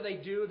living. What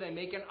do? They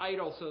make an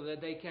idol so that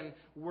they can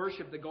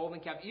worship the golden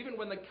calf. Even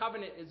when the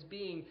covenant is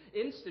being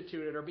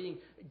instituted or being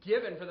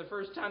given for the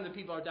first time, the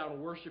people are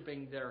down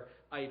worshiping their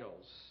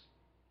idols.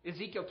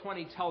 Ezekiel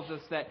 20 tells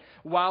us that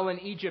while in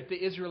Egypt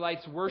the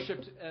Israelites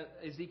worshipped,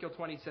 Ezekiel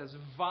 20 says,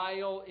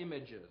 vile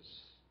images.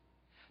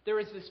 There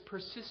is this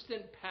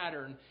persistent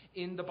pattern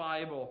in the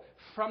Bible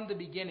from the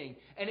beginning,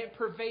 and it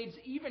pervades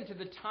even to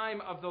the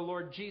time of the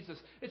Lord Jesus.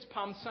 It's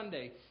Palm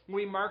Sunday.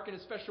 We mark in a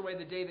special way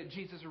the day that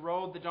Jesus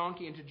rode the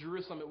donkey into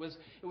Jerusalem. It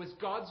was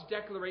God's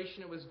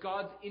declaration. It was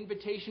God's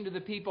invitation to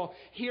the people.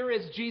 Here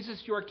is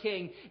Jesus your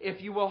King,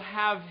 if you will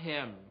have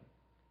him.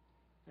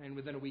 And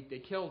within a week they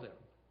killed him.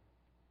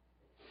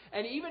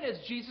 And even as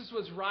Jesus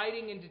was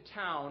riding into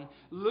town,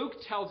 Luke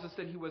tells us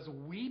that he was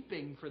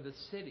weeping for the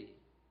city.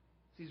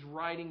 He's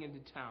riding into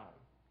town.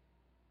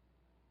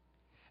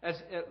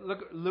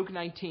 Look, Luke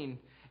 19.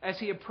 As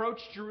he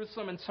approached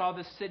Jerusalem and saw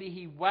the city,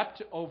 he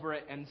wept over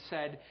it and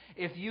said,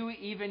 if you,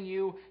 even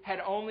you, had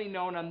only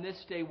known on this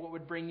day what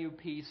would bring you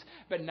peace,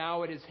 but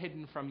now it is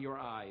hidden from your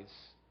eyes.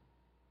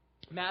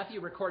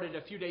 Matthew recorded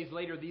a few days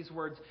later these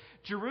words,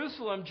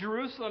 Jerusalem,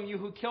 Jerusalem, you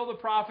who kill the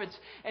prophets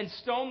and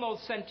stone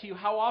those sent to you,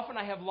 how often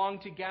I have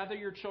longed to gather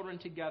your children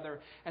together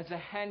as a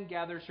hen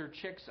gathers her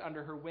chicks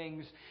under her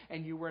wings,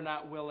 and you were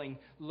not willing.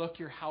 Look,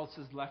 your house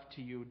is left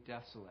to you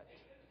desolate.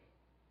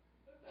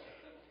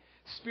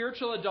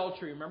 Spiritual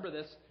adultery, remember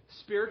this,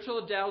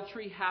 spiritual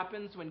adultery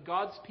happens when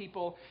God's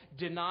people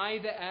deny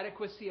the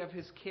adequacy of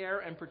his care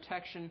and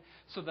protection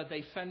so that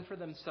they fend for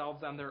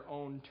themselves on their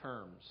own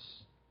terms.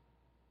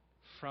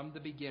 From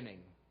the beginning,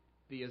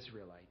 the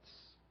Israelites.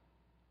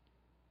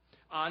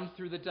 On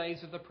through the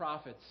days of the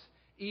prophets,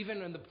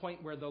 even in the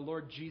point where the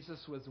Lord Jesus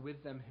was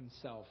with them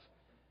himself.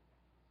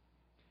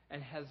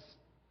 And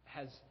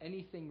has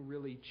anything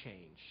really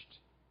changed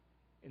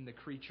in the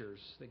creatures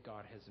that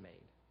God has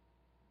made?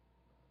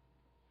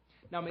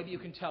 Now maybe you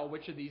can tell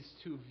which of these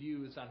two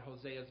views on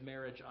Hosea's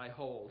marriage I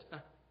hold.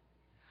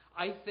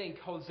 I think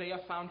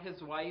Hosea found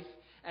his wife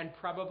and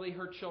probably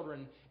her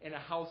children in a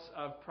house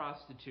of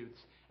prostitutes,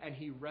 and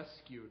he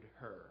rescued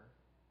her.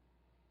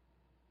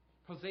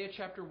 Hosea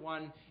chapter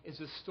 1 is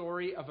a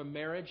story of a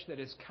marriage that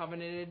is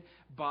covenanted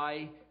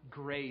by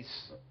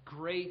grace,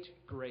 great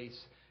grace,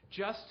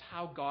 just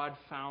how God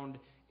found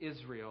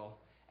Israel,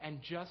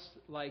 and just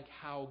like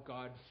how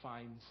God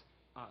finds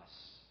us.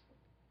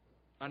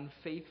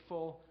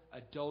 Unfaithful,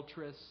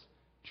 adulterous,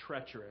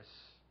 treacherous.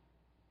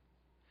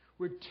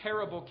 We're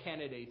terrible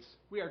candidates.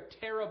 We are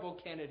terrible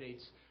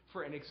candidates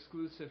for an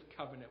exclusive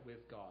covenant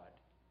with God.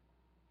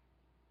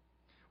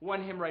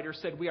 One hymn writer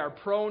said, we are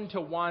prone to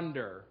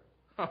wander.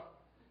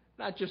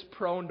 Not just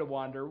prone to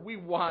wander, we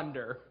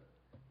wander.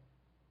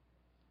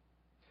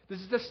 This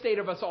is the state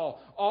of us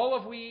all.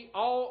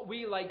 All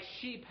we like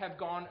sheep have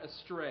gone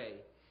astray.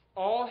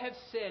 All have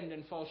sinned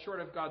and fall short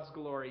of God's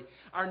glory.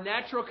 Our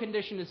natural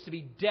condition is to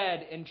be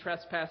dead in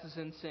trespasses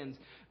and sins.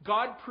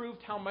 God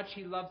proved how much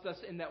he loves us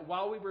in that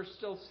while we were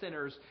still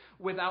sinners,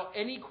 without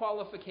any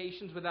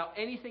qualifications, without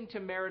anything to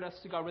merit us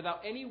to God,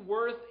 without any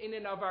worth in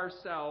and of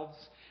ourselves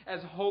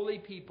as holy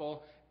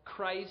people,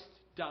 Christ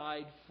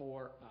died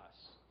for us.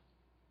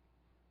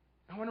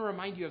 I want to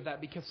remind you of that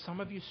because some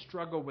of you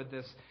struggle with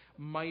this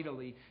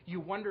mightily.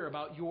 You wonder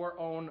about your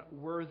own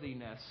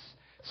worthiness.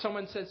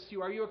 Someone says to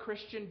you, are you a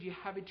Christian? Do you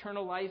have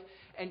eternal life?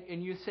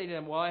 And you say to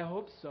them, well, I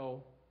hope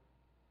so.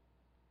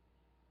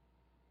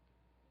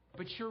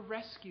 But your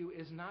rescue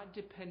is not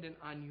dependent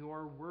on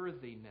your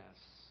worthiness.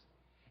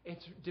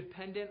 It's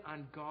dependent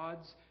on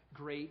God's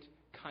great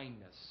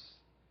kindness,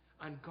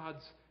 on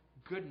God's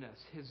goodness,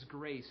 his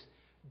grace.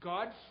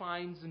 God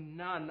finds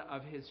none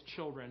of his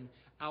children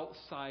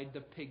outside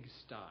the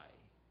pigsty.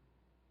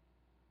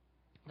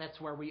 That's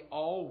where we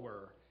all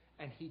were,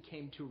 and he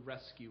came to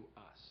rescue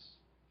us.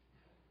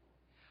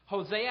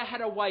 Hosea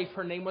had a wife.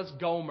 Her name was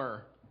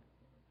Gomer.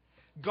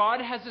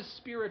 God has a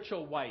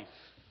spiritual wife.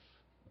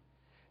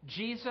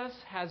 Jesus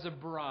has a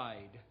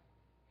bride.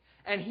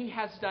 And he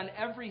has done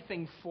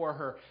everything for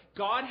her.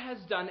 God has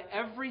done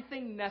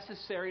everything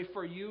necessary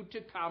for you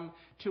to come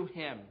to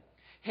him.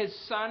 His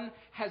Son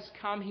has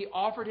come. He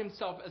offered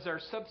himself as our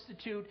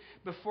substitute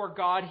before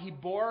God. He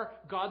bore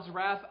God's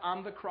wrath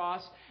on the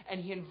cross, and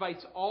he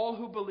invites all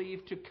who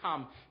believe to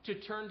come, to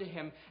turn to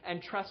him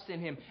and trust in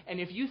him. And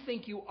if you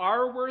think you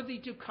are worthy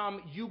to come,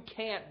 you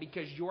can't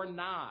because you're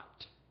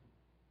not.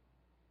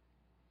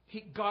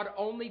 God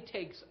only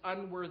takes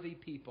unworthy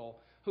people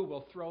who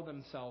will throw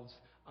themselves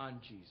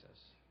on Jesus.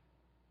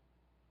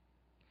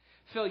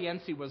 Phil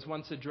Yancey was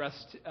once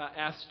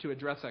asked to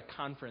address a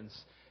conference.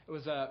 It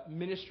was a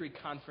ministry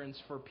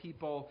conference for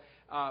people,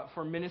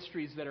 for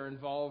ministries that are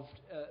involved,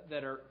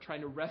 that are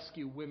trying to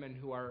rescue women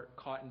who are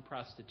caught in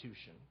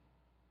prostitution.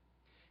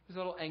 He was a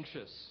little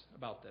anxious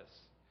about this.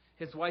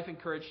 His wife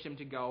encouraged him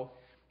to go,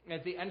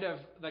 At the end of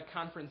the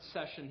conference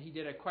session, he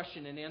did a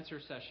question and answer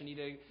session. He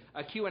did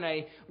a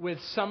Q&A with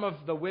some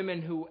of the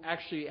women who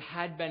actually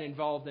had been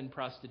involved in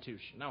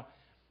prostitution. Now,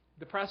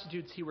 the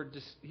prostitutes he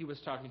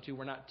was talking to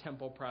were not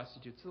temple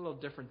prostitutes. It's a little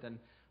different than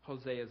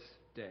Hosea's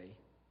day.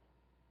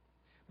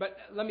 But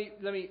let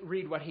me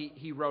read what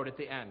he wrote at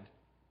the end.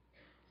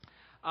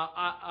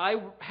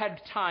 I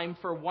had time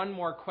for one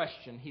more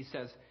question, he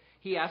says.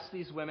 He asked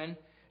these women,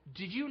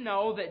 "Did you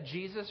know that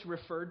Jesus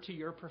referred to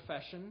your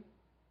profession?"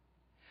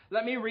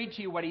 Let me read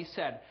to you what he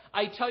said.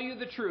 "I tell you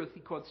the truth," he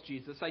quotes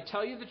Jesus, "I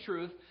tell you the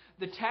truth,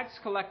 the tax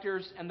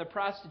collectors and the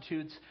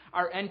prostitutes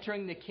are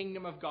entering the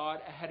kingdom of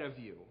God ahead of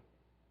you."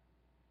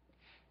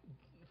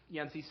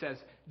 Yancey says,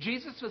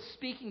 Jesus was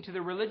speaking to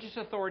the religious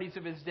authorities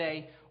of his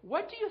day.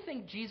 What do you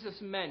think Jesus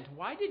meant?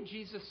 Why did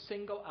Jesus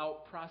single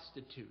out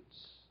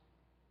prostitutes?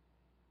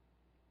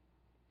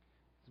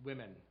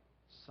 Women,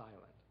 silent.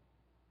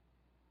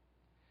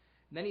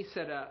 And then he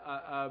said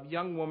a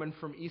young woman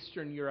from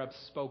Eastern Europe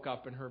spoke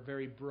up in her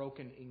very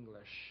broken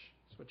English.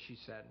 That's what she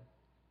said.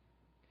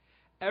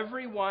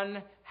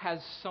 "Everyone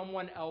has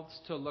someone else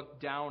to look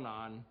down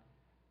on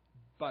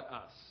but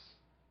us.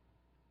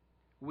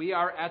 We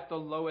are at the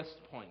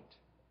lowest point.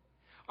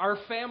 Our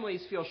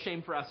families feel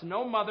shame for us.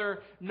 No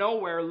mother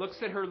nowhere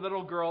looks at her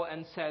little girl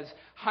and says,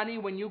 'Honey,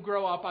 when you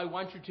grow up, I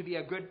want you to be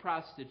a good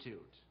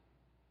prostitute.'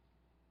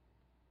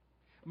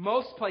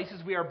 Most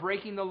places we are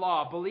breaking the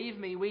law. Believe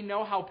me, we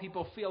know how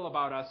people feel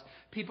about us.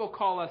 People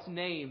call us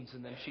names,"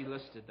 and then she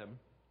listed them.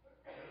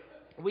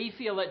 "We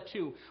feel it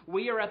too.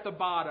 We are at the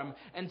bottom,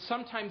 and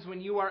sometimes when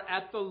you are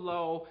at the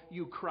low,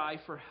 you cry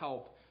for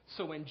help.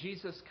 So when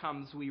Jesus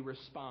comes, we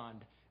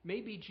respond."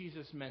 Maybe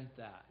Jesus meant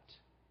that.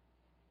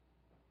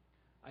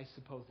 I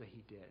suppose that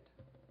he did.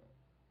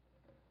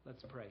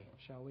 Let's pray,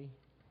 shall we?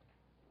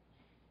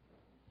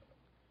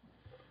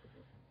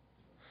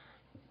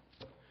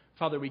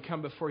 Father, we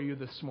come before you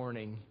this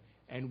morning,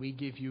 and we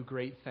give you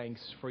great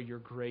thanks for your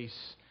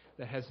grace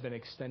that has been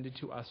extended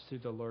to us through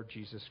the Lord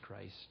Jesus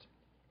Christ.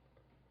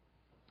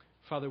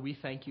 Father, we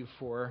thank you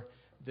for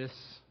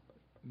this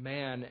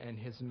man and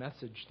his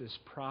message, this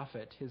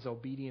prophet, his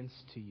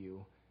obedience to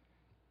you.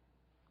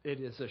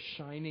 It is a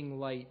shining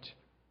light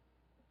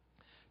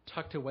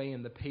tucked away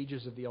in the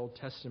pages of the Old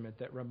Testament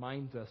that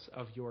reminds us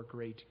of your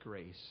great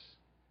grace.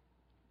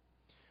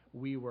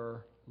 We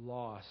were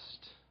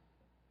lost,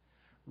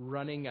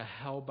 running a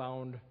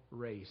hell-bound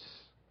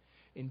race,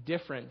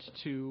 indifferent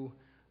to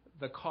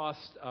the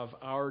cost of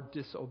our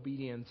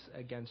disobedience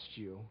against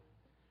you.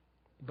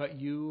 But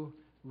you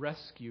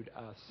rescued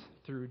us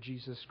through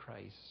Jesus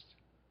Christ.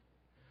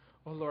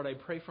 Oh Lord, I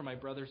pray for my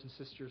brothers and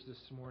sisters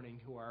this morning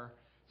who are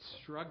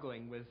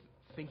struggling with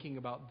thinking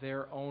about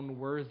their own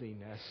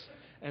worthiness.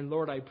 And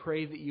Lord, I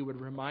pray that you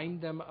would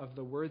remind them of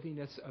the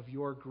worthiness of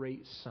your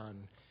great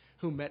Son,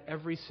 who met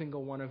every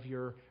single one of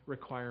your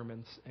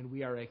requirements, and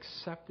we are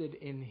accepted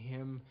in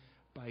him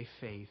by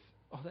faith.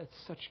 Oh, that's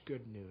such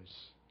good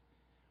news.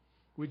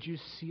 Would you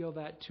seal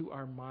that to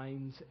our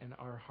minds and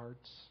our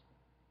hearts?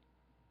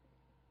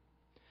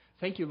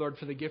 Thank you, Lord,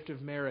 for the gift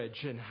of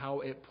marriage and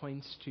how it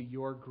points to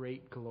your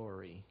great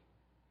glory.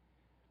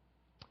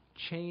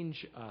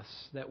 Change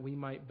us that we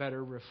might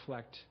better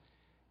reflect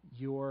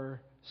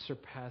your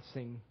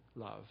surpassing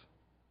love.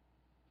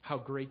 How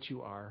great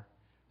you are.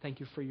 Thank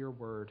you for your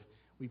word.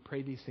 We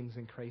pray these things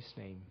in Christ's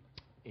name.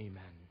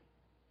 Amen.